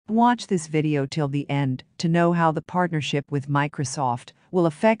Watch this video till the end to know how the partnership with Microsoft will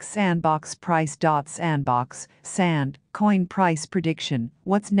affect Sandbox price. Sandbox, Sand, coin price prediction.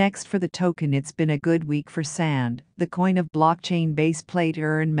 What's next for the token? It's been a good week for Sand, the coin of blockchain-based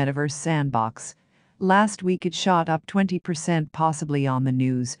play-to-earn metaverse Sandbox. Last week it shot up 20%, possibly on the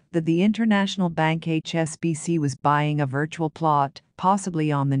news that the international bank HSBC was buying a virtual plot,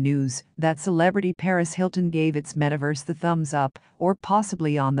 possibly on the news that celebrity Paris Hilton gave its metaverse the thumbs up, or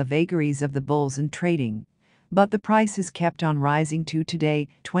possibly on the vagaries of the bulls and trading. But the price has kept on rising to today,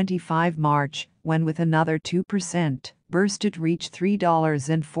 25 March, when with another 2% burst it reached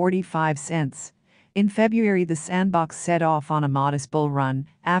 $3.45. In February, the Sandbox set off on a modest bull run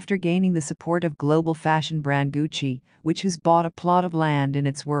after gaining the support of global fashion brand Gucci, which has bought a plot of land in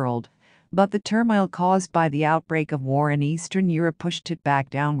its world. But the turmoil caused by the outbreak of war in Eastern Europe pushed it back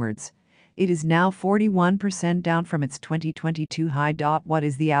downwards. It is now 41% down from its 2022 high. What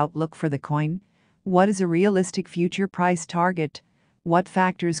is the outlook for the coin? What is a realistic future price target? What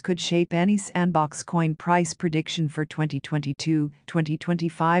factors could shape any Sandbox coin price prediction for 2022,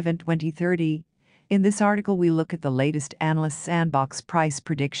 2025, and 2030? In this article, we look at the latest analyst Sandbox price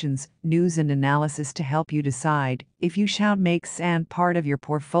predictions, news, and analysis to help you decide if you shall make Sand part of your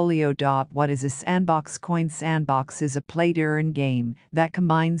portfolio. What is a Sandbox coin? Sandbox is a play-to-earn game that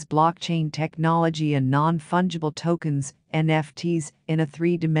combines blockchain technology and non-fungible tokens, NFTs, in a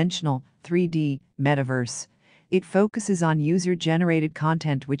three-dimensional, 3D, metaverse. It focuses on user-generated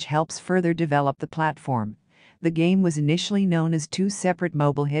content, which helps further develop the platform. The game was initially known as two separate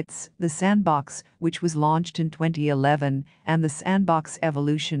mobile hits, the Sandbox, which was launched in 2011, and the Sandbox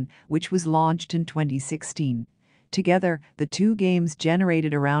Evolution, which was launched in 2016. Together, the two games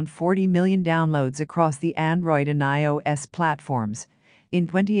generated around 40 million downloads across the Android and iOS platforms. In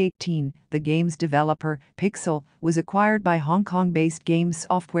 2018, the game's developer, Pixel, was acquired by Hong Kong-based game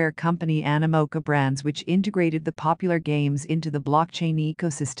software company Animoca Brands, which integrated the popular games into the blockchain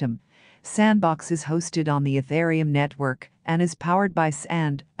ecosystem. Sandbox is hosted on the Ethereum network and is powered by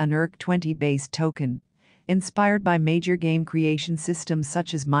Sand, an ERC20-based token. Inspired by major game creation systems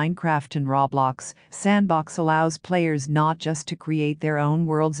such as Minecraft and Roblox, Sandbox allows players not just to create their own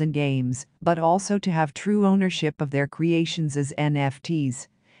worlds and games, but also to have true ownership of their creations as NFTs.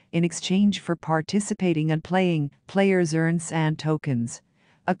 In exchange for participating and playing, players earn Sand tokens.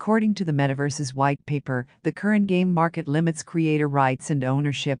 According to the Metaverse's white paper, the current game market limits creator rights and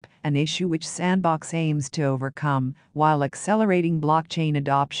ownership, an issue which Sandbox aims to overcome, while accelerating blockchain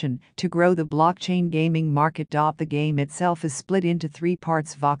adoption to grow the blockchain gaming market. The game itself is split into three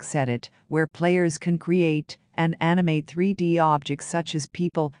parts: Vox Edit, where players can create and animate 3D objects such as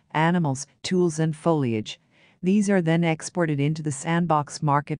people, animals, tools, and foliage. These are then exported into the Sandbox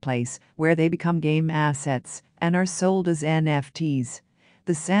marketplace, where they become game assets and are sold as NFTs.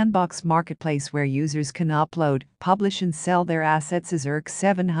 The Sandbox marketplace, where users can upload, publish, and sell their assets, is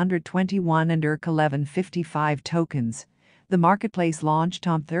ERC721 and ERC1155 tokens. The marketplace launched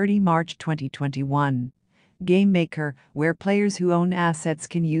on 30 March 2021. Game Maker, where players who own assets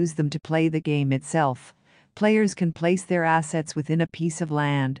can use them to play the game itself. Players can place their assets within a piece of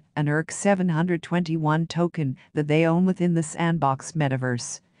land, an ERC721 token, that they own within the Sandbox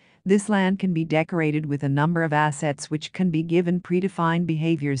metaverse. This land can be decorated with a number of assets which can be given predefined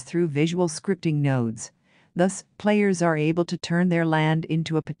behaviors through visual scripting nodes. Thus, players are able to turn their land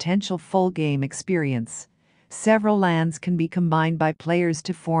into a potential full game experience. Several lands can be combined by players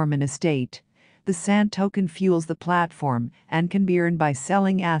to form an estate. The Sand token fuels the platform and can be earned by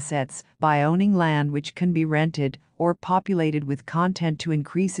selling assets, by owning land which can be rented or populated with content to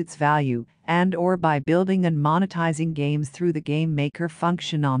increase its value, and/or by building and monetizing games through the Game Maker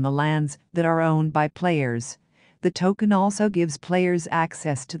function on the lands that are owned by players. The token also gives players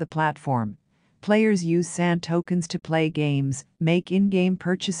access to the platform. Players use Sand tokens to play games, make in-game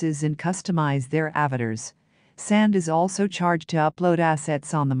purchases, and customize their avatars. Sand is also charged to upload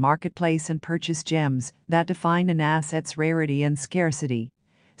assets on the marketplace and purchase gems that define an asset's rarity and scarcity.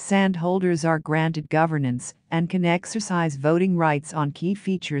 Sand holders are granted governance and can exercise voting rights on key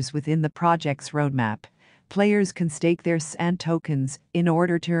features within the project's roadmap. Players can stake their Sand tokens in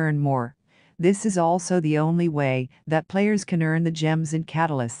order to earn more. This is also the only way that players can earn the gems and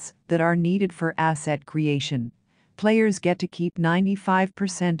catalysts that are needed for asset creation. Players get to keep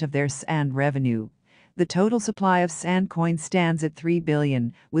 95% of their Sand revenue. The total supply of Sand coins stands at 3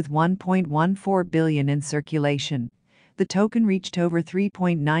 billion, with 1.14 billion in circulation. The token reached over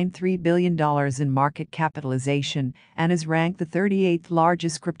 $3.93 billion in market capitalization and is ranked the 38th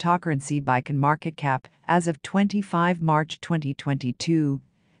largest cryptocurrency by market cap as of 25 March 2022.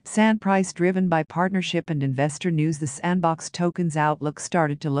 Sand price driven by partnership and investor news. The Sandbox token's outlook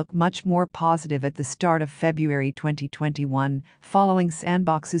started to look much more positive at the start of February 2021, following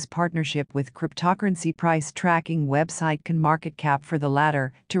Sandbox's partnership with cryptocurrency price tracking website CoinMarketCap for the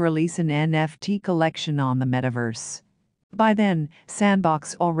latter to release an NFT collection on the metaverse. By then,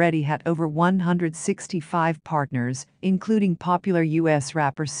 Sandbox already had over 165 partners, including popular US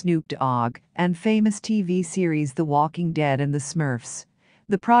rapper Snoop Dogg and famous TV series The Walking Dead and The Smurfs.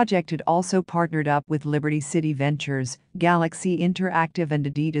 The project had also partnered up with Liberty City Ventures, Galaxy Interactive and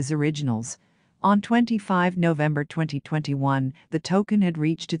Adidas Originals. On 25 November 2021, the token had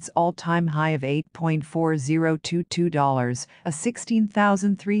reached its all-time high of $8.4022, a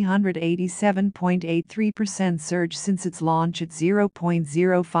 16,387.83% surge since its launch at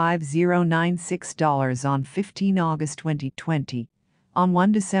 $0.05096 on 15 August 2020. On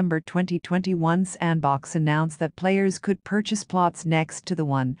 1 December 2021, Sandbox announced that players could purchase plots next to the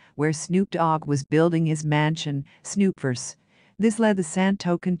one where Snoop Dogg was building his mansion, Snoopverse. This led the Sand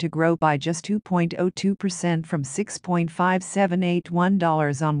token to grow by just 2.02% from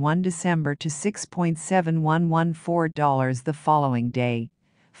 $6.5781 on 1 December to $6.7114 the following day.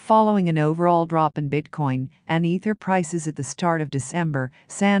 Following an overall drop in Bitcoin and Ether prices at the start of December,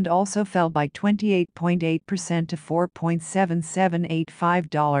 Sand also fell by 28.8% to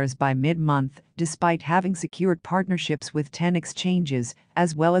 $4.7785 by mid-month, despite having secured partnerships with 10 exchanges,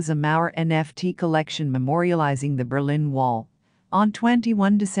 as well as a Mauer NFT collection memorializing the Berlin Wall. On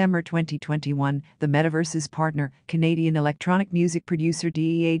 21 December 2021, the Metaverse's partner, Canadian electronic music producer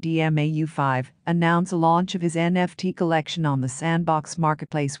DEADMAU5, announced the launch of his NFT collection on the Sandbox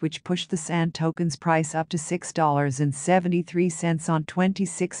marketplace, which pushed the Sand token's price up to $6.73 on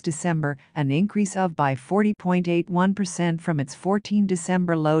 26 December, an increase of by 40.81% from its 14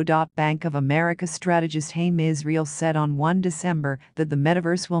 December low. Bank of America strategist Haim Israel said on 1 December that the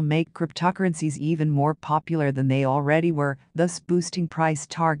Metaverse will make cryptocurrencies even more popular than they already were, thus boosting price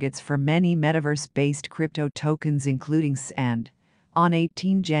targets for many metaverse-based crypto tokens including Sand. On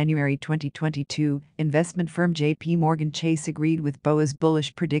 18 January 2022, investment firm JP Morgan Chase agreed with BOA's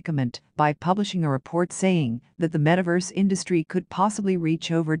bullish predicament by publishing a report saying that the metaverse industry could possibly reach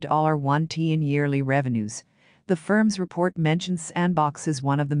over $1 T in yearly revenues. The firm's report mentions Sandbox as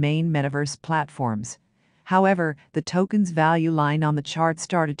one of the main metaverse platforms. However, the token's value line on the chart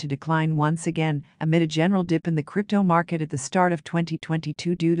started to decline once again amid a general dip in the crypto market at the start of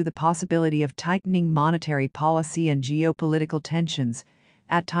 2022 due to the possibility of tightening monetary policy and geopolitical tensions.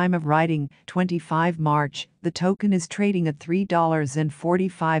 At time of writing, 25 March, the token is trading at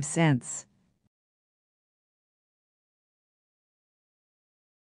 $3.45.